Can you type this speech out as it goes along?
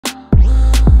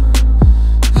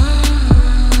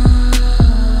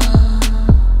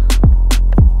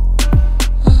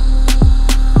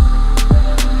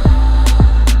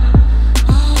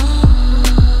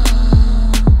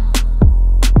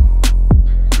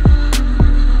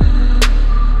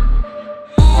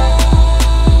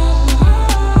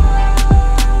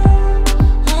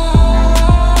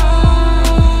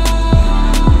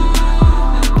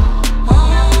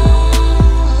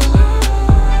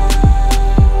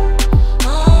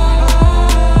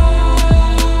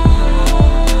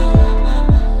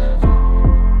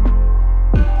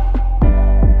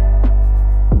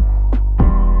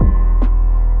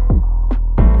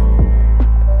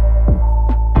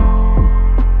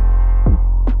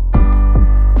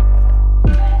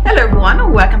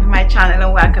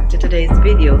welcome to today's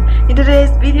video. In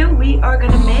today's video we are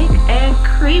going to make a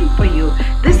cream for you.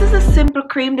 This is a simple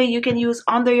cream that you can use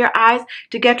under your eyes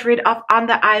to get rid of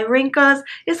under eye wrinkles.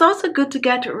 It's also good to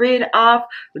get rid of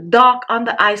dark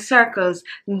under eye circles.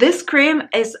 This cream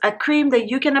is a cream that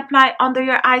you can apply under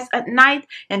your eyes at night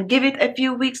and give it a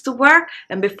few weeks to work,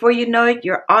 and before you know it,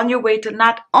 you're on your way to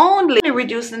not only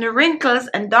reducing the wrinkles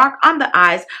and dark under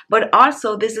eyes, but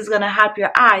also this is going to help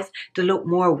your eyes to look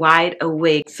more wide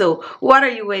awake. So what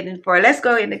are you waiting for? Let's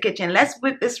go in the kitchen. Let's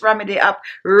whip this remedy up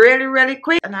really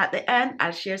quick, and at the end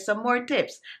I'll share some more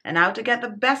tips on how to get the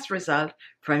best result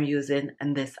from using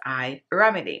this eye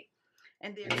remedy.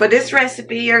 And for this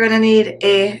recipe you're going to need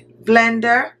a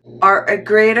blender or a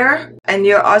grater, and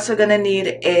you're also going to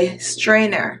need a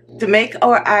strainer. To make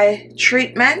our eye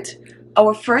treatment,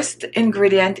 our first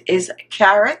ingredient is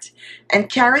carrot, and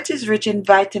carrot is rich in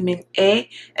vitamin A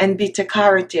and beta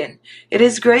carotene. It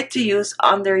is great to use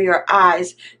under your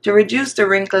eyes to reduce the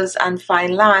wrinkles and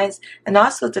fine lines, and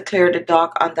also to clear the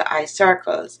dark under eye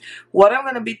circles. What I'm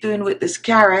going to be doing with this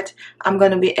carrot, I'm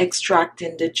going to be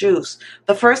extracting the juice.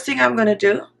 The first thing I'm going to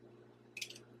do,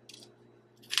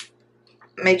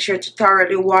 make sure to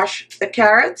thoroughly wash the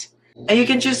carrot. And you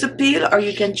can choose to peel or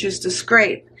you can choose to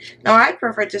scrape. Now I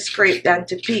prefer to scrape than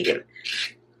to peel.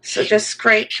 So just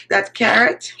scrape that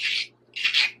carrot.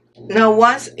 Now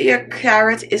once your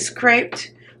carrot is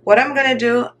scraped, what I'm going to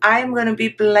do, I'm going to be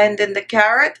blending the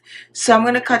carrot. So I'm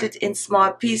going to cut it in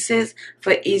small pieces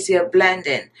for easier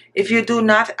blending. If you do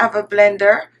not have a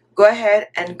blender, go ahead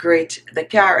and grate the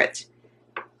carrot.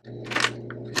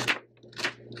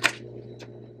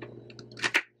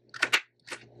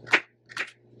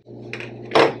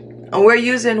 And we're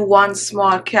using one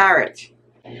small carrot.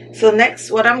 So next,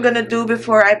 what I'm going to do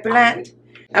before I blend,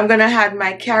 I'm going to add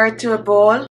my carrot to a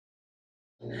bowl.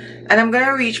 And I'm going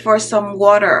to reach for some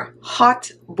water, hot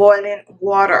boiling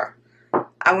water.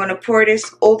 I'm going to pour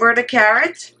this over the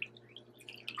carrot.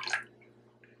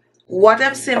 What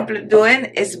I'm simply doing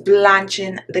is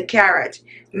blanching the carrot.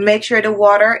 Make sure the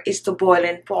water is to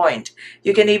boiling point.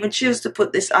 You can even choose to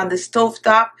put this on the stove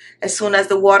top. As soon as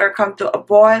the water comes to a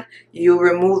boil, you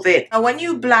remove it. Now when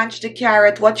you blanch the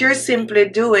carrot, what you're simply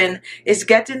doing is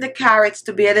getting the carrots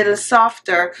to be a little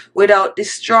softer without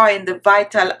destroying the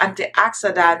vital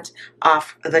antioxidant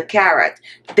of the carrot.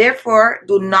 Therefore,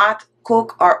 do not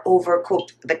cook or overcook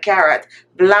the carrot.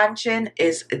 Blanching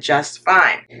is just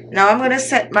fine. Now I'm going to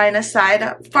set mine aside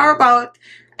for about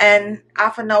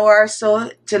half an hour or so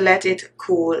to let it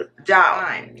cool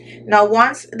down. Now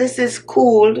once this is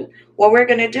cooled, what we're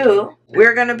going to do,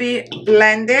 we're going to be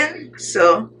blending.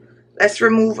 So let's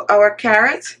remove our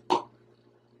carrot.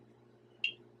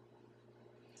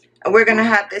 And we're going to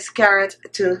add this carrot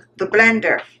to the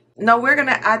blender. Now we're going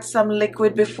to add some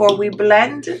liquid before we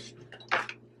blend.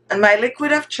 And my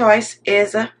liquid of choice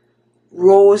is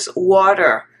rose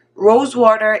water. Rose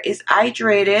water is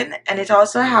hydrating, and it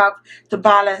also helps to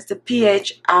balance the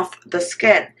pH of the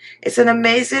skin. It's an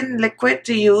amazing liquid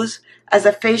to use as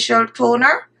a facial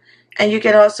toner, and you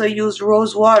can also use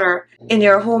rose water in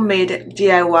your homemade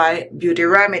DIY beauty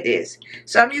remedies.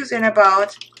 So I'm using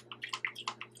about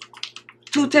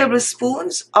 2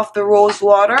 tablespoons of the rose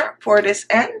water. Pour this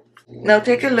in. Now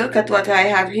take a look at what I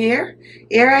have here.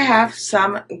 Here I have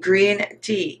some green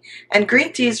tea, and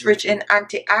green tea is rich in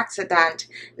antioxidant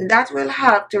that will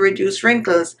help to reduce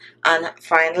wrinkles and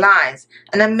fine lines.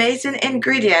 An amazing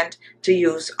ingredient to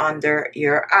use under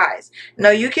your eyes.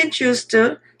 Now you can choose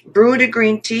to brew the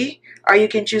green tea, or you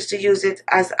can choose to use it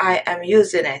as I am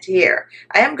using it here.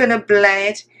 I am going to blend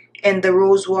it in the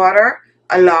rose water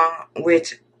along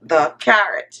with the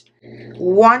carrot.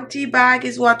 1 tea bag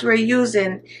is what we're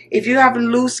using. If you have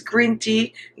loose green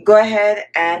tea, go ahead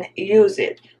and use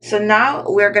it. So now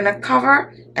we're going to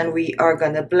cover and we are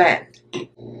going to blend.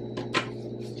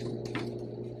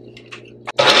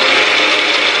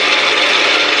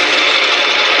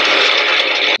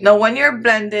 Now when you're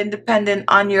blending, depending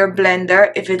on your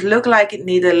blender, if it looks like it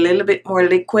needs a little bit more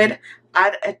liquid,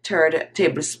 add a 1/3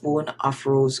 tablespoon of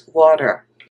rose water.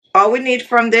 All we need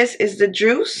from this is the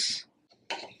juice.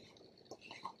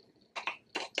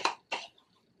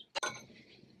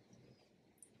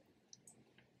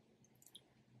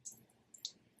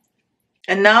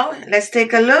 And now let's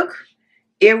take a look.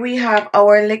 Here we have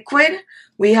our liquid.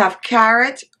 We have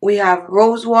carrot, we have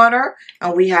rose water,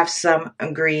 and we have some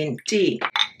green tea.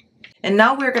 And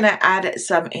now we're going to add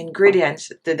some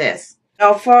ingredients to this.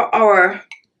 Now for our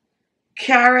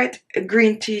carrot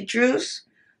green tea juice,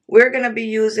 we're going to be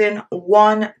using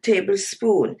 1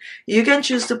 tablespoon. You can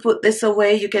choose to put this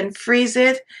away. You can freeze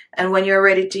it, and when you're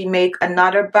ready to make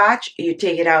another batch, you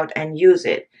take it out and use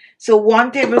it. So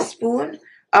 1 tablespoon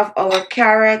of our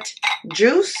carrot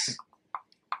juice.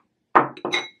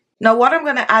 Now what I'm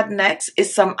going to add next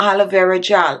is some aloe vera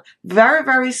gel. Very,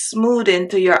 very smoothing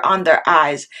to your under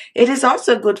eyes. It is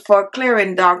also good for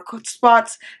clearing dark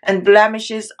spots and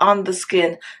blemishes on the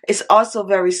skin. It's also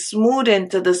very smoothing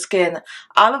to the skin.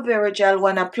 Aloe vera gel,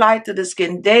 when applied to the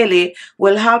skin daily,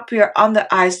 will help your under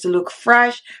eyes to look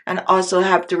fresh and also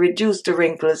help to reduce the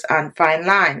wrinkles and fine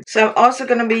lines. So I'm also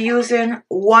going to be using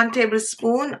 1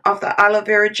 tablespoon of the aloe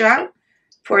vera gel.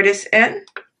 Pour this in.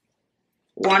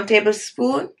 1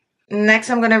 tablespoon. Next,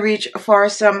 I'm going to reach for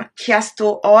some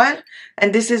castor oil,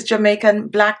 and this is Jamaican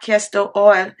black castor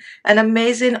oil, an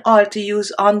amazing oil to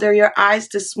use under your eyes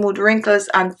to smooth wrinkles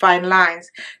and fine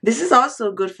lines. This is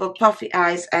also good for puffy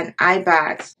eyes and eye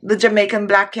bags. The Jamaican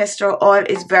black castor oil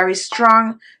is very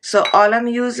strong, so all I'm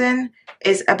using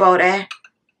is about a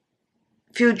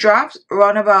few drops,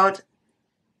 run about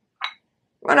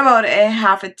a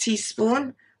half a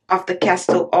teaspoon of the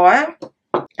castor oil.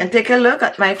 And take a look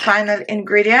at my final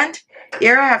ingredient.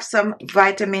 Here I have some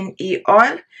vitamin E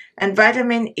oil, and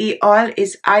vitamin E oil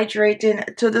is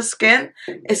hydrating to the skin,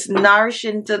 it's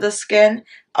nourishing to the skin.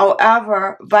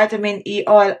 However, vitamin E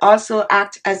oil also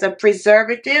acts as a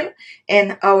preservative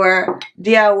in our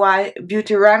DIY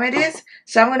beauty remedies.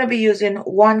 So I'm going to be using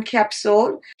 1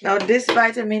 capsule. Now this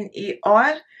vitamin E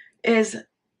oil is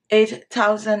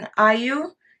 8,000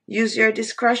 IU. Use your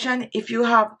discretion. If you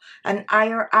have an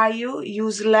higher IU,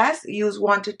 use less. Use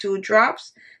 1 to 2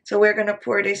 drops. So we're going to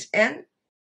pour this in.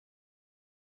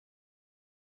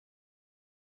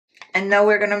 And now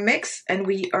we're going to mix, and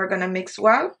we are going to mix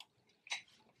well.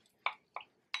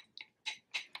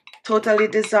 Totally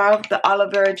dissolve the aloe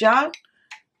vera gel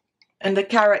and the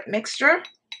carrot mixture.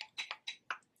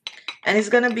 And it's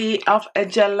going to be of a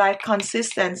gel-like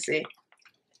consistency.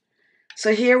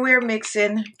 So here we're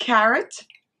mixing carrot,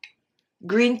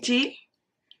 green tea,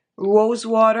 rose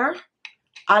water,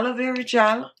 aloe vera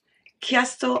gel,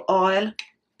 castor oil,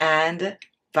 and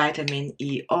vitamin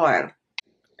E oil.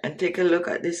 And take a look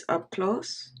at this up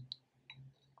close.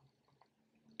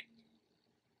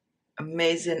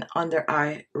 Amazing under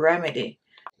eye remedy.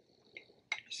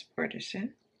 Just pour this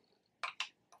in.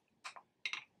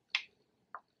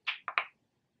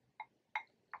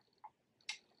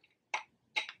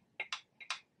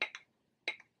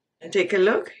 And take a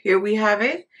look. Here we have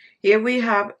it. Here we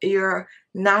have your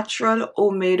natural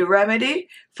homemade remedy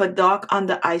for dark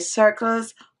under eye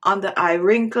circles, under eye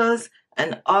wrinkles,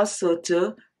 and also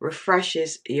to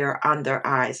refreshes your under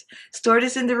eyes. Store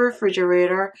this in the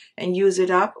refrigerator and use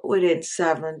it up within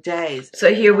 7 days.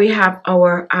 So here we have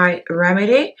our eye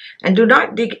remedy, and do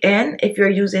not dig in if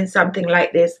you're using something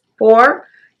like this, or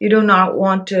you do not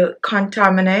want to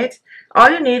contaminate. All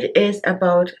you need is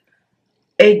about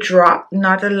a drop,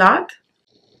 not a lot,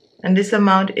 and this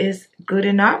amount is good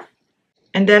enough.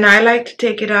 And then I like to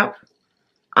take it up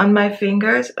on my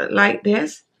fingers like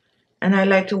this, and I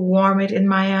like to warm it in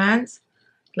my hands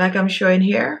like I'm showing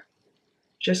here.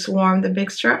 Just warm the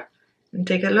mixture and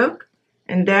take a look.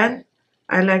 And then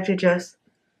I like to just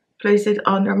place it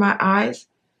under my eyes,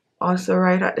 also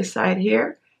right at the side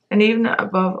here, and even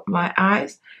above my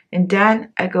eyes. And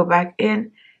then I go back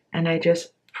in and I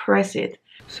just press it.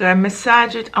 So I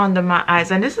massage it under my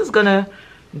eyes, and this is gonna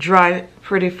dry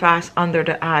pretty fast under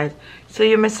the eyes. So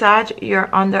you massage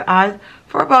your under eyes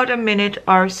for about a minute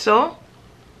or so,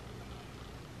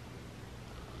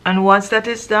 and once that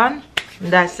is done,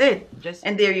 that's it.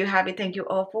 And there you have it. Thank you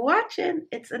all for watching.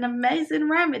 It's an amazing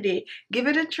remedy. Give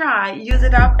it a try, use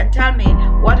it up, and tell me,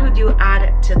 what would you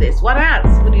add to this? What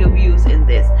else would you use in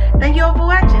this? Thank you all for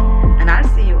watching, and I'll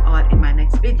see you all in my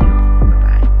next video.